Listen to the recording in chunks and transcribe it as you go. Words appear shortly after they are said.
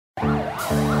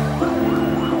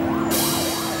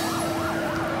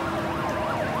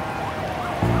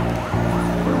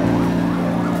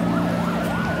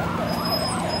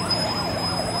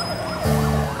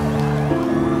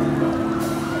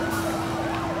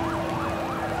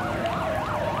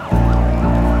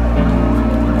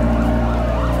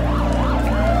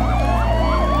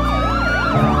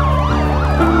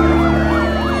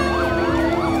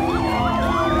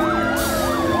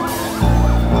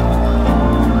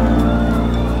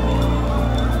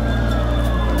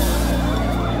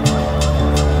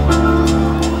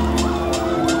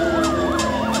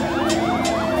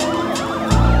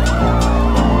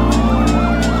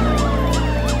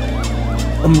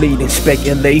leading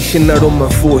speculation that I'm a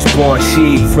firstborn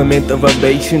seed from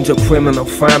interrelations of criminal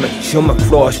families. I'm a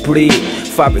crossbreed.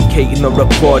 Fabricating the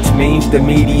reports means the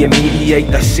media mediate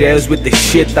the sales with the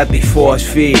shit that they force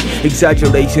feed.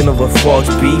 Exaggeration of a false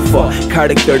beef or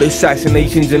character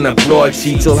assassinations in the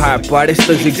broadsheets. I'll have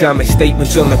barristers examine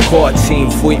statements on the court scene.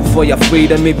 Fighting for your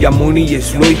freedom if your money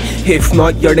is right. If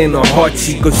not, you're in a hot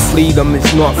seat, cause freedom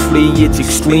is not free, it's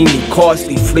extremely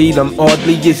costly. Freedom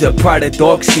oddly is a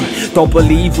paradoxy. Don't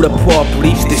believe report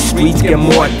briefs, the streets get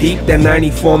more deep than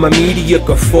any form of media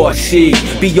could foresee.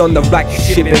 Beyond the racket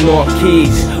shipping off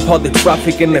keys, all the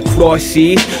traffic in the cross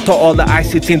seas, to all the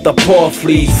assets in the poor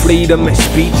fleas. Freedom of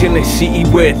speech in a city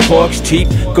where it talks cheap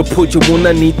could put you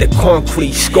underneath the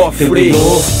concrete, scot-free. Did we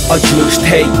love or just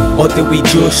hate, or did we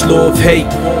just love hate?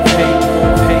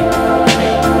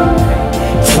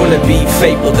 Trying to be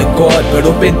faithful to God, but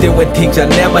I've been doing things I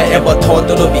never ever thought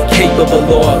that I'd be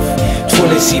capable of.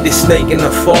 Trying to see the snake in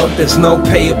the fog, there's no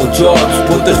payable jobs,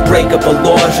 but there's breakable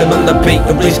laws, and on the bait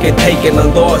the risk of taking a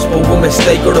loss. But one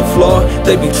mistake or a flaw,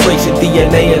 they be tracing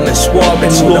DNA in the swab.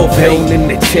 It's love hate in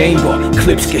the chamber,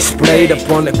 clips get sprayed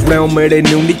up on the ground where they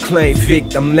newly claimed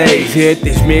victim lays. Hit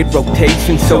this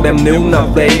mid-rotation so them new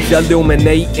not rage,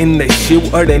 illuminating the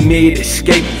shooter they made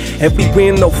escape. Every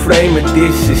window frame of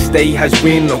this estate has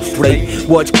windows break.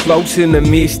 Watch close in the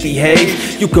misty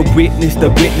haze, you can witness the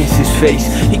witness's face.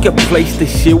 He can place the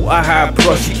shooter, high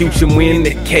prosecution win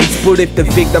the case. But if the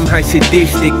victim has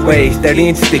sadistic ways that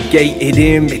instigated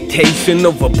imitation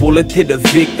of a bullet to the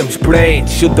victim's brain,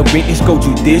 should the witness go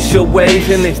judicial ways?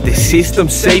 And is the system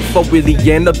safe, or will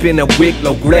he end up in a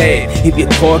wicklow grave? If you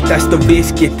talk, that's the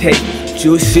risk you take.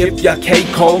 Just sip your cake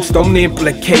holes, don't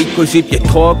implicate. Cause if you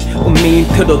talk or mean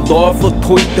to the lawful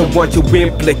point, then what you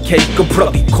implicate could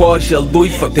probably cause your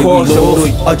life a cause of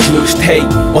life. Or just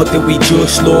hate, or did we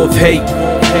just love hate?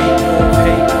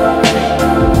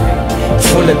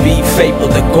 Trying to be faithful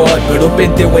to God, but I've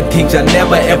been doing things I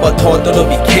never ever thought that I'd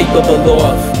be capable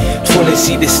of. Trying to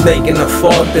see the snake in the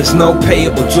fog, there's no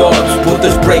payable jobs, but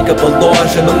there's breakable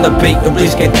laws, and on the bait the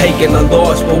risk of taking a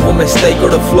loss. But one mistake or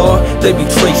a flaw, they be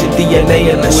tracing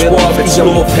DNA in the swab. It's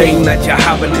no pain that you're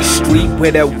having the street,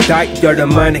 without that you're the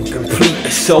man incomplete.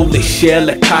 A soulless shell,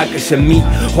 a carcass of meat.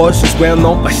 Horses well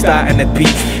known by starting a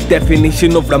beef.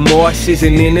 Definition of remorse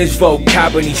isn't in his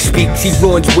vocabulary. He speaks, he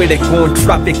runs with a gun,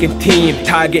 trafficking team,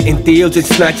 targeting deals and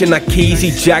snatching our keys.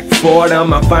 He jacked forward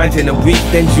on my vines in a week,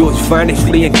 then just vanished,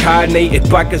 reincarnated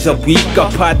back as a week.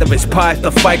 Got part of his past,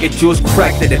 the fight had just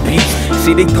cracked at a piece.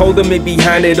 See, they told him he'd be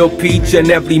handed up each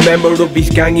and every member of his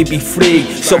gang he'd be free.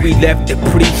 So he left the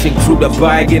preaching, threw the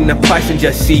bag in the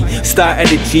passenger seat, started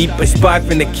the Jeep, a spark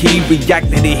from the key,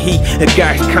 reacted to heat, a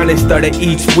gas canister at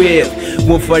each wheel,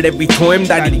 one for every time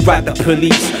that he rat the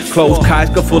police. Closed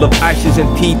casket full of ashes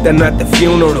and teeth, and at the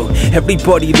funeral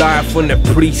everybody laughed when the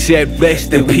priest said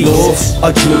rest in peace. Love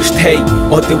or just hate,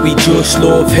 or did we just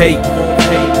love hate?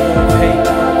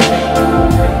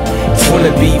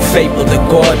 Trying to be faithful to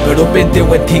God, but I've been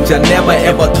doing things I never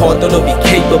ever thought that I'd be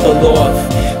capable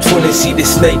of. Trying to see the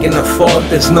snake in the fog,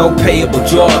 there's no payable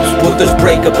jobs, but there's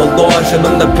breakable laws, and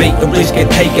on the bait the risk of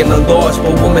taking a loss.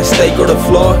 But one mistake or a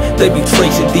flaw, they be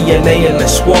tracing DNA in the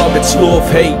swab. It's love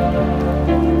hate.